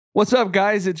What's up,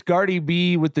 guys? It's Gardy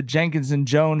B with the Jenkins and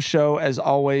Jonez show. As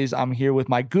always, I'm here with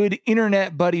my good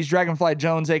internet buddies, Dragonfly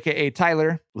Jones, a.k.a.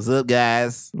 Tyler. What's up,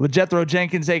 guys? With Jethro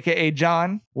Jenkins, a.k.a.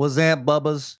 John. What's up,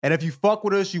 bubbas? And if you fuck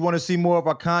with us, you want to see more of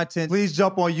our content, please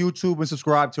jump on YouTube and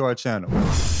subscribe to our channel.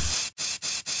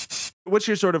 What's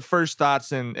your sort of first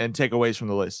thoughts and takeaways from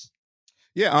the list?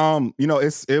 Yeah,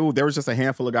 there was just a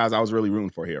handful of guys I was really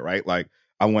rooting for here, right? Like,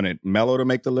 I wanted Melo to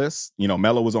make the list.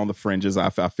 Melo was on the fringes, I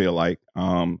feel like.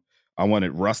 I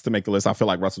wanted Russ to make the list. I feel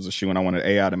like Russ was a shoo-in. I wanted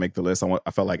AI to make the list.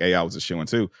 I felt like AI was a shoo-in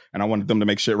too. And I wanted them to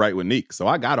make shit right with Neek. So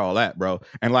I got all that, bro.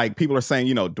 And like, people are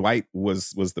saying, Dwight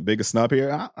was the biggest snub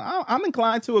here. I'm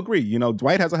inclined to agree.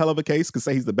 Dwight has a hell of a case. Could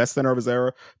say he's the best center of his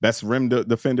era, best rim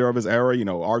defender of his era,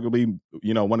 arguably,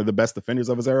 one of the best defenders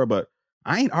of his era. But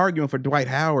I ain't arguing for Dwight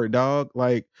Howard, dog.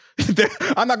 Like,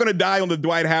 I'm not going to die on the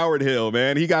Dwight Howard hill,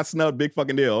 man. He got snubbed, big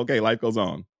fucking deal. Okay, life goes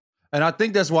on. And I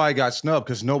think that's why he got snubbed,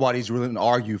 because nobody's really going to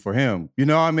argue for him. You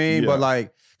know what I mean? Yeah.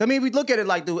 But we look at it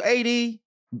like, dude, AD,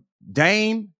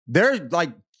 Dame, they're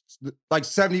like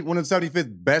 70, one of the 75th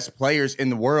best players in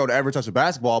the world to ever touch a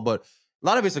basketball, but a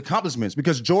lot of it's accomplishments,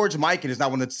 because George Mikan is not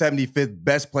one of the 75th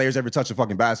best players ever touch a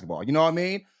fucking basketball. You know what I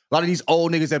mean? A lot of these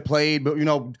old niggas that played, but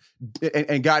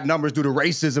and got numbers due to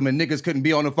racism, and niggas couldn't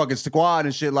be on the fucking squad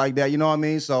and shit like that. You know what I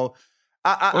mean? So,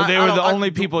 They were the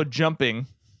only people jumping.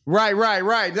 Right.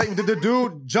 The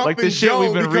dude jumping like the shit Joe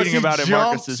we've been because reading about in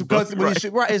Marcus's book.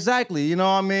 Right, exactly. You know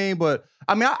what I mean? But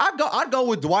I mean, I'd go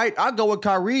with Dwight. I'd go with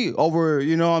Kyrie over,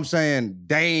 you know what I'm saying,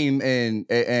 Dame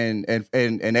and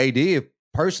AD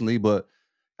personally. But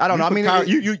I don't know. I mean,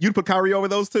 you'd put Kyrie over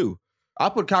those two. I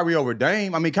put Kyrie over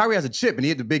Dame. I mean, Kyrie has a chip, and he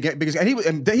had the biggest,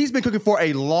 and he's been cooking for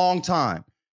a long time.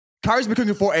 Kyrie's been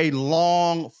cooking for a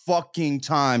long fucking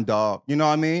time, dog. You know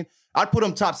what I mean? I'd put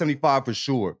him top 75 for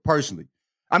sure, personally.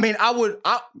 I mean,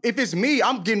 if it's me,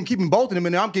 I'm keeping both of them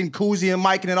in there. I'm getting Kuzzy and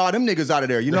Mike and all them niggas out of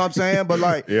there. You know what I'm saying?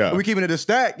 But yeah. we keeping it a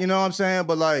stack. You know what I'm saying?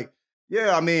 But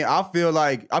yeah, I mean, I feel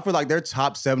like they're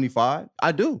top 75.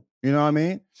 I do. You know what I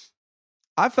mean?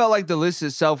 I felt like the list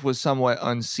itself was somewhat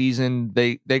unseasoned.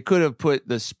 They could have put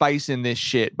the spice in this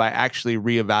shit by actually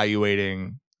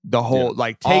reevaluating the whole,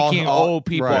 taking old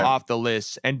people off the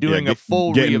list and doing a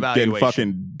full reevaluation. Getting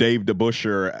fucking Dave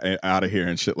DeBusschere out of here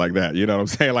and shit like that. You know what I'm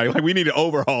saying? Like we need an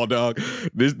overhaul, dog.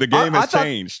 The game has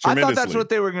changed tremendously. I thought that's what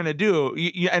they were gonna do.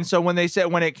 And so when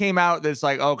it came out, it's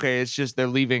like, okay, it's just they're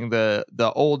leaving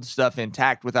the old stuff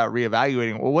intact without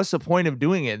reevaluating. Well, what's the point of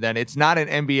doing it then? It's not an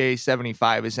NBA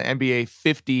 75. It's an NBA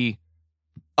 50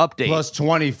 update. Plus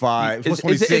 25. Plus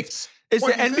 26. It's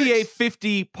the NBA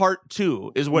 50 Part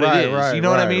 2 is what it is. You know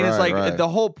what I mean? It's like the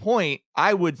whole point,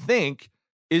 I would think,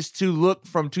 is to look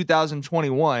from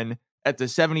 2021 at the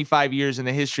 75 years in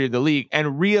the history of the league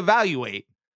and reevaluate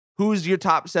who's your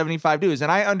top 75 dudes. And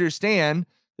I understand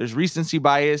there's recency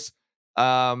bias.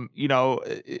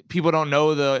 People don't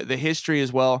know the history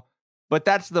as well. But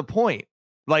that's the point.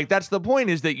 That's the point,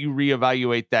 is that you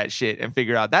reevaluate that shit and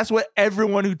figure out. That's what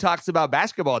everyone who talks about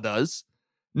basketball does.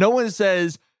 No one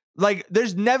says...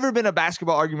 there's never been a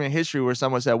basketball argument in history where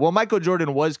someone said, well, Michael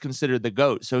Jordan was considered the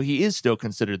GOAT, so he is still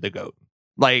considered the GOAT.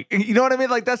 You know what I mean?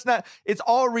 It's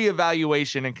all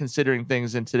reevaluation and considering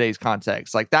things in today's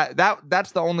context.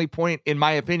 That's the only point, in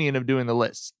my opinion, of doing the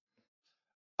list.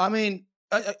 I mean,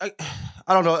 I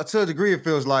don't know. To a degree, it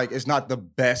feels like it's not the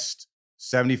best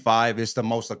 75. It's the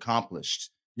most accomplished.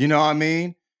 You know what I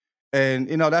mean? And,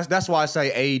 that's why I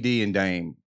say AD and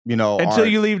Dame. Until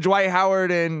you leave Dwight Howard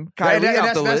and Kyrie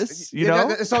off the list,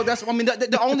 So that's, I mean,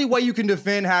 the only way you can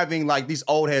defend having these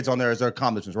old heads on there is their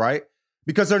accomplishments, right?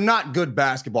 Because they're not good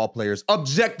basketball players,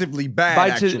 objectively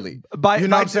bad, actually. You know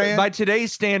what I'm saying? By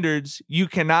today's standards, you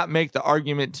cannot make the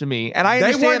argument to me, and I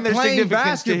understand their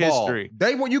significance to history.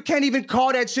 You can't even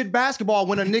call that shit basketball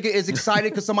when a nigga is excited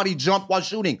because somebody jumped while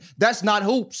shooting. That's not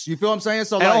hoops. You feel what I'm saying?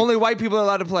 So only white people are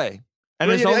allowed to play. And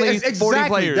there's only 40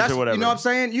 players or whatever. You know what I'm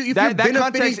saying? If that you're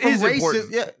context from is races,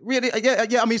 important. Yeah, really,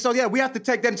 yeah. I mean, we have to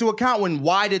take that into account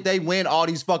why did they win all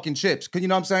these fucking chips? Cause you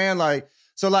know what I'm saying?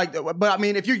 But I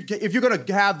mean, if you're gonna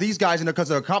have these guys in there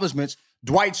because of their accomplishments,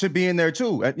 Dwight should be in there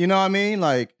too. You know what I mean?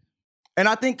 And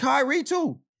I think Kyrie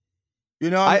too.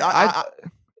 You know,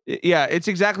 yeah, it's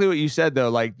exactly what you said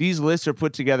though. These lists are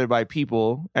put together by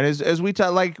people, and as we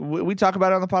talk, we talk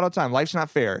about it on the pod all the time. Life's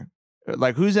not fair.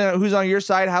 Who's on your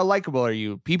side? How likable are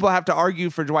you? People have to argue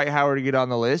for Dwight Howard to get on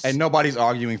the list, and nobody's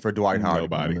arguing for Dwight Howard.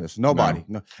 Nobody. On the list. Nobody.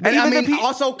 No. And I mean,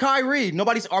 also Kyrie.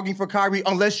 Nobody's arguing for Kyrie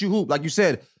unless you hoop, like you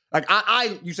said.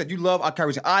 You said you love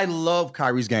Kyrie's game. I love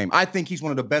Kyrie's game. I think he's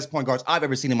one of the best point guards I've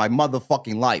ever seen in my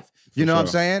motherfucking life. You know what I'm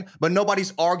saying? But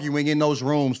nobody's arguing in those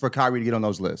rooms for Kyrie to get on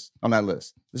that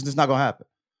list. It's just not gonna happen.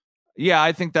 Yeah,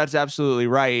 I think that's absolutely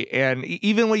right. And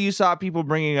even when you saw people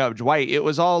bringing up Dwight, it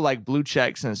was all like blue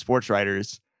checks and sports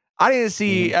writers. I didn't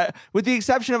see, with the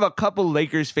exception of a couple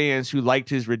Lakers fans who liked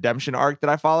his redemption arc that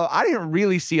I follow, I didn't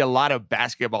really see a lot of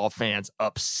basketball fans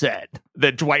upset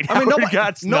that Dwight Howard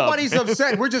got snubbed. Nobody's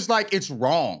upset. We're just like, it's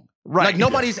wrong. Right. Like,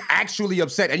 nobody's actually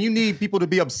upset. And you need people to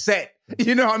be upset,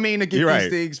 you know what I mean, to get these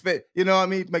things fit. You know what I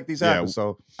mean? To make these happen.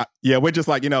 So we're just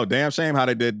like, damn shame how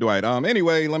they did Dwight.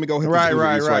 Anyway, let me go hit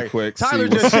this right quick. Tyler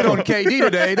just shit on KD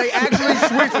today. They actually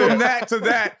switched from that to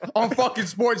that on fucking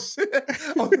sports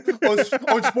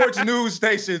on sports news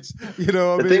stations. You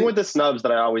know what the thing with the snubs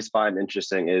that I always find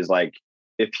interesting is like,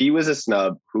 if he was a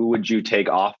snub, who would you take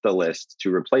off the list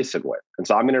to replace him with? And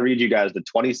so I'm going to read you guys the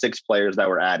 26 players that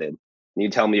were added. And you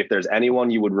tell me if there's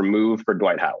anyone you would remove for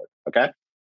Dwight Howard. Okay.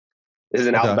 This is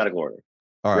in alphabetical order.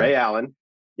 All right. Ray Allen,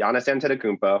 Giannis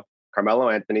Antetokounmpo, Carmelo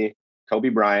Anthony, Kobe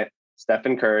Bryant,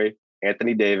 Stephen Curry,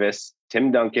 Anthony Davis,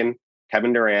 Tim Duncan,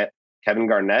 Kevin Durant, Kevin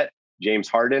Garnett, James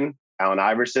Harden, Allen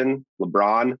Iverson,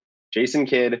 LeBron, Jason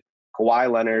Kidd,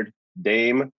 Kawhi Leonard,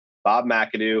 Dame, Bob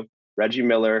McAdoo, Reggie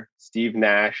Miller, Steve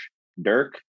Nash,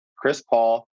 Dirk, Chris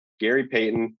Paul, Gary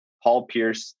Payton, Paul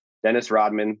Pierce, Dennis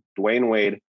Rodman, Dwayne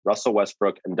Wade, Russell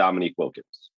Westbrook, and Dominique Wilkins.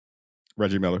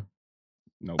 Reggie Miller.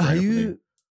 No brainer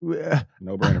for me.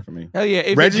 No brainer for me. Hell yeah.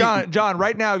 If Reggie, John,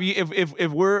 right now,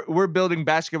 if we're building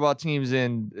basketball teams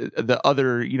in the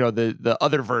other, the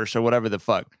other verse or whatever the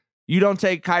fuck, you don't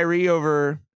take Kyrie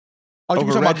over. Oh, you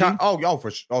over talking Reggie? about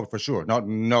for sure.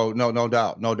 No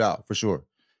doubt, for sure.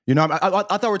 I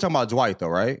thought we were talking about Dwight though,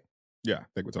 right? Yeah, I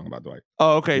think we're talking about Dwight.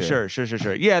 Oh, okay, yeah.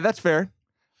 Sure. Yeah, that's fair.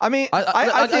 I mean,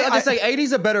 I just say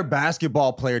AD's a better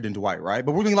basketball player than Dwight, right?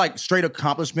 But we're looking like straight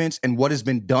accomplishments and what has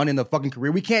been done in the fucking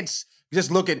career. We can't just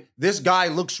look at this guy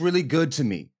looks really good to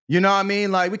me. You know what I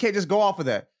mean? Like, we can't just go off of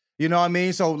that. You know what I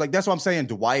mean? So, like, that's what I'm saying.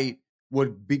 Dwight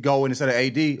would be going instead of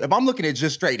AD. If I'm looking at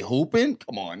just straight hooping,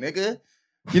 come on, nigga.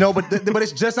 But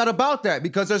it's just not about that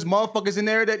because there's motherfuckers in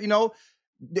there that,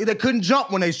 they couldn't jump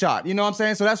when they shot. You know what I'm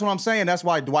saying? So that's what I'm saying. That's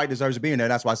why Dwight deserves to be in there.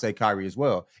 That's why I say Kyrie as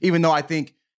well. Even though I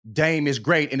think Dame is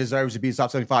great and deserves to be top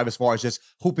 75 as far as just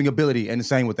hooping ability, and the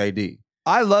same with AD.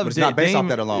 I love it's not based off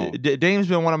that alone. Dame's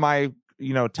been one of my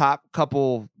top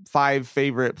couple 5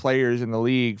 favorite players in the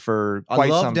league for quite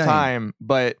some time,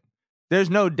 but there's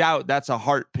no doubt that's a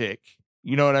heart pick.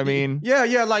 You know what I mean? Yeah.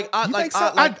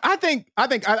 I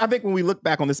think when we look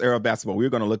back on this era of basketball,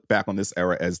 we're going to look back on this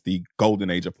era as the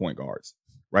golden age of point guards,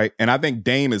 right? And I think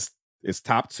Dame is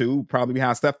top 2, probably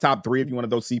behind Steph, top 3 if you want to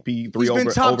go CP3 He's been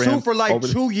top 2 him, for like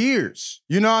 2 years.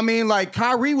 You know what I mean? Like,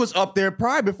 Kyrie was up there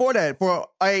prior before that for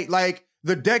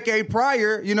the decade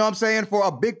prior, you know what I'm saying, for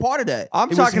a big part of that. I'm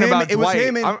talking about Dwight. It was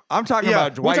him and I'm talking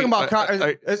about Dwight. We're talking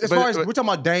about we're talking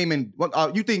about Dame and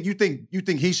you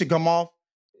think he should come off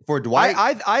for Dwight?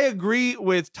 I agree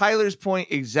with Tyler's point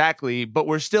exactly, but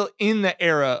we're still in the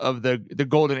era of the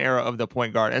golden era of the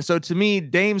point guard. And so to me,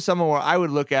 Dame's someone where I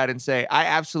would look at and say, I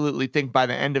absolutely think by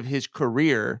the end of his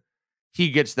career,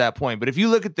 he gets that point. But if you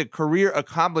look at the career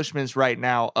accomplishments right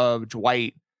now of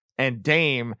Dwight and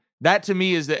Dame, that to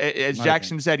me is, as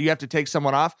Jackson said, you have to take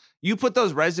someone off. You put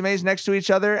those resumes next to each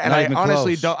other, and I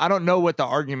honestly don't know what the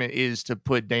argument is to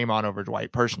put Dame on over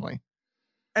Dwight personally.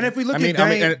 And if we look at Dame,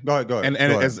 go ahead. And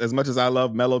as much as I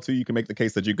love Melo too, you can make the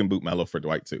case that you can boot Melo for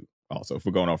Dwight too. Also, if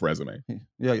we're going off resume,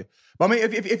 yeah. But I mean,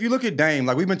 if you look at Dame,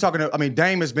 like we've been talking,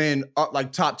 Dame has been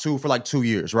like top 2 for like 2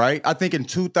 years, right? I think in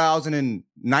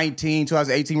 2019,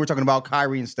 2018, we're talking about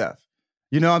Kyrie and Steph.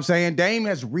 You know what I'm saying? Dame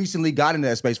has recently got into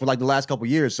that space for like the last couple of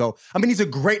years. So I mean, he's a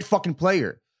great fucking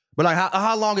player. But like,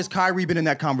 how long has Kyrie been in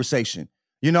that conversation?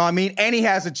 You know what I mean? And he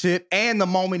has a chip, and the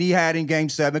moment he had in Game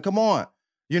 7. Come on.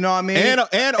 You know what I mean?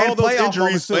 And all those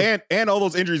injuries and all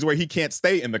those injuries where he can't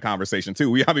stay in the conversation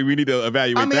too. We need to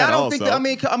evaluate that also.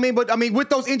 With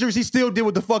those injuries, he still did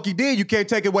what the fuck he did. You can't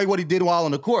take away what he did while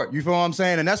on the court. You feel what I'm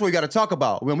saying? And that's what we got to talk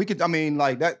about. When we could,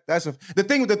 the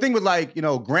thing with like,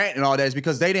 Grant and all that is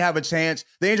because they didn't have a chance.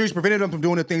 The injuries prevented them from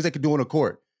doing the things they could do on the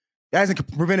court. It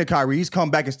hasn't prevented Kyrie. He's come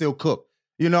back and still cooked.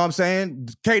 You know what I'm saying?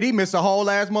 KD missed a whole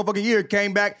last motherfucking year,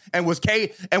 came back and was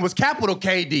capital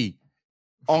KD.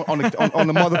 On the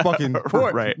motherfucking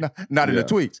court, right? Not in the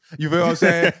tweets. You feel what I'm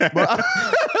saying?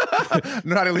 But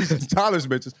not at least in Tyler's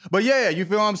bitches. But yeah, you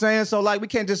feel what I'm saying? So like, we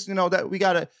can't just that we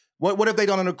gotta. What have they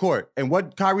done on the court? And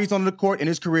what Kyrie's on the court in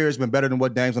his career has been better than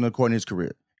what Dame's on the court in his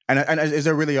career. And is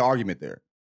there really an argument there?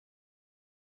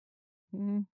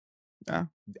 Yeah.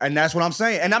 And that's what I'm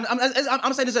saying. And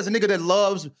I'm saying this as a nigga that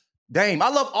loves Dame. I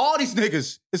love all these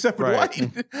niggas except for Right. Dwight.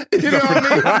 You know what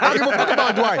I mean? I don't give a fuck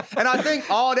about Dwight. And I think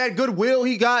all that goodwill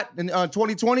he got in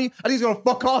 2020, I think he's gonna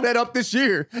fuck all that up this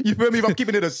year. You feel me? If I'm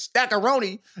keeping it a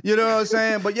stack-a-roni, you know what I'm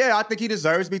saying? But yeah, I think he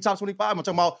deserves to be top 25. I'm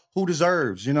talking about who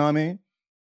deserves, you know what I mean?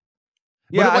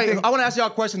 Yeah, But wait, I want to ask y'all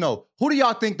a question though. Who do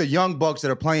y'all think the young bucks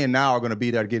that are playing now are gonna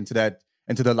be that get into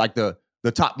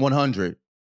the top 100?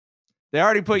 They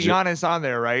already put Giannis on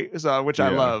there, right? So, which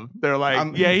I Yeah. love. They're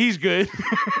like, yeah, he's good.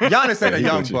 Giannis ain't a he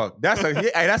young with you. buck. That's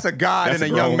a god That's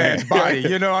in a a young grown man's man. body.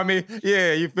 You know what I mean?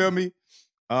 Yeah, you feel me?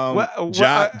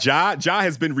 Ja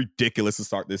has been ridiculous to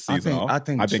start this season. I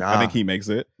think he makes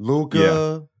it.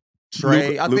 Luka,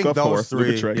 Trey. I think of those course.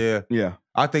 three. Luka, Trey. Yeah.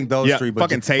 I think those three. But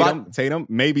Fucking Tatum,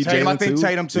 maybe Tatum. I Jalen think too.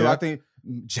 Tatum too. Yeah. I think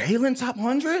Jalen top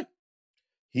 100.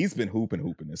 He's been hooping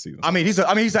this season. I mean, he's an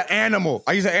animal.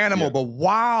 He's an animal. Yeah. But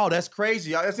wow, that's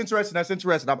crazy. That's interesting.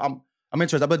 I'm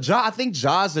interested. But I think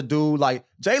Ja's a dude. Like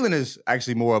Jalen is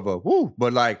actually more of a woo.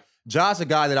 But like Ja's a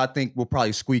guy that I think will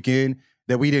probably squeak in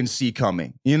that we didn't see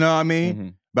coming. You know what I mean? Mm-hmm.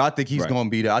 But I think he's gonna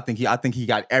be there. I think he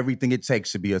got everything it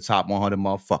takes to be a top 100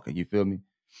 motherfucker. You feel me?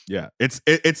 Yeah,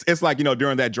 it's like, you know,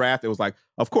 during that draft, it was like,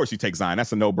 of course you take Zion.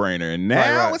 That's a no-brainer. And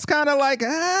now Right. it's kind of like,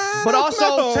 But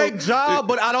also take Ja,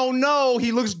 but I don't know.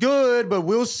 He looks good, but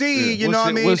we'll see. You know what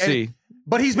I mean? We'll see.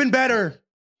 But he's been better.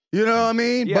 You know what I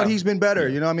mean? Yeah. But he's been better.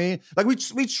 You know what I mean? Like we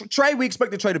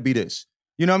expected Trey to be this.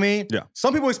 You know what I mean? Yeah.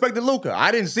 Some people expected Luka.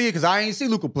 I didn't see it because I ain't see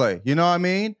Luka play. You know what I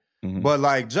mean? Mhm. But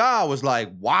like Ja was like,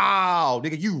 wow,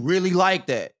 nigga, you really like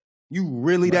that. You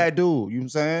really that dude. You know what I'm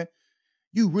saying?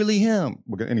 You really him.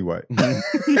 Okay, anyway.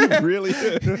 really,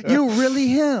 You really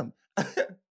him.